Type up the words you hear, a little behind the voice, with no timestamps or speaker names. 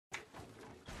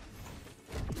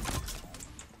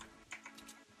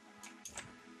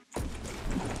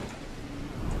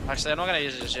Actually, I'm not gonna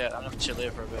use it just yet. I'm gonna chill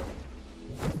here for a bit.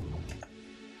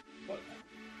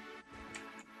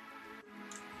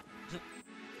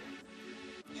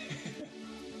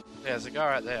 Yeah, there's a guy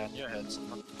right there on your head.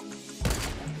 Someone.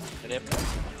 Hit him.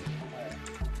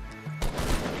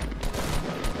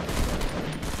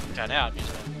 Okay, now I'm using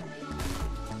it.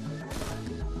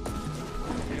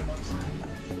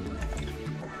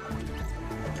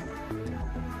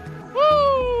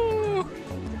 Woo!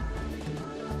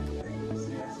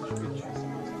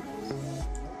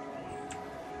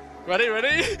 Ready,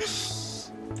 ready?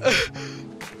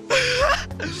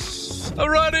 I'm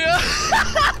right here!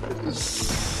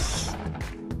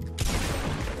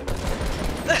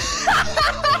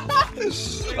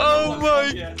 Oh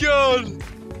my god!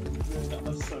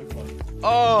 That's so funny.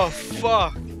 Oh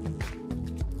fuck!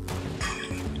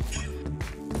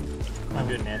 I'm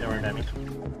good, man. Don't worry about me.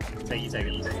 Take it, take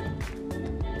it, take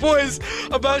it. Boys,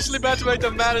 I'm actually about to make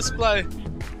the maddest play.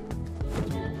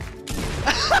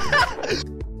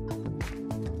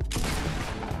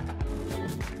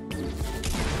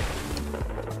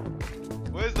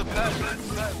 Where's the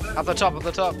pad? At the top, at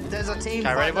the top. There's a team.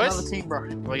 Okay, ready, boys? Another team, bro.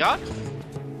 We got?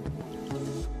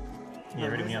 Yeah,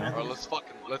 ready to me on that. Alright,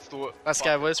 let's do it. Let's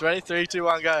go, boys. Ready? 3, 2,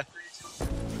 1, go.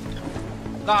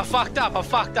 No, I fucked up. I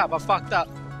fucked up. I fucked up.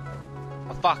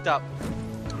 I fucked up.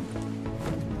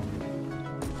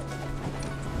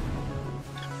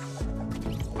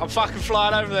 I'm fucking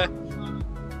flying over there.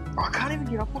 Oh, I can't even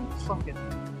get up on the fucking.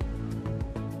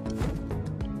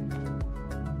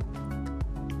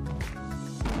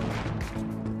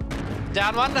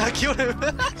 Down one. I killed him.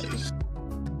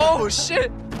 Oh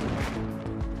shit.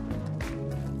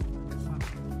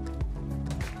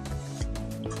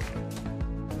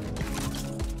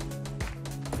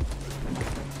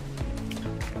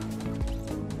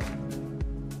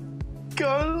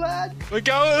 Go, lad. We're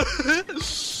going.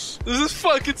 This is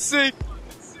fucking sick.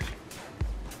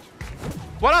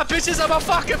 What up, bitches? I'm a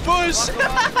fucking push. Fuck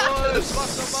them up, boys.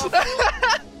 Fuck them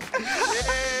up, boys.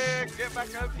 Yeah, get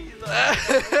back up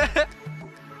here.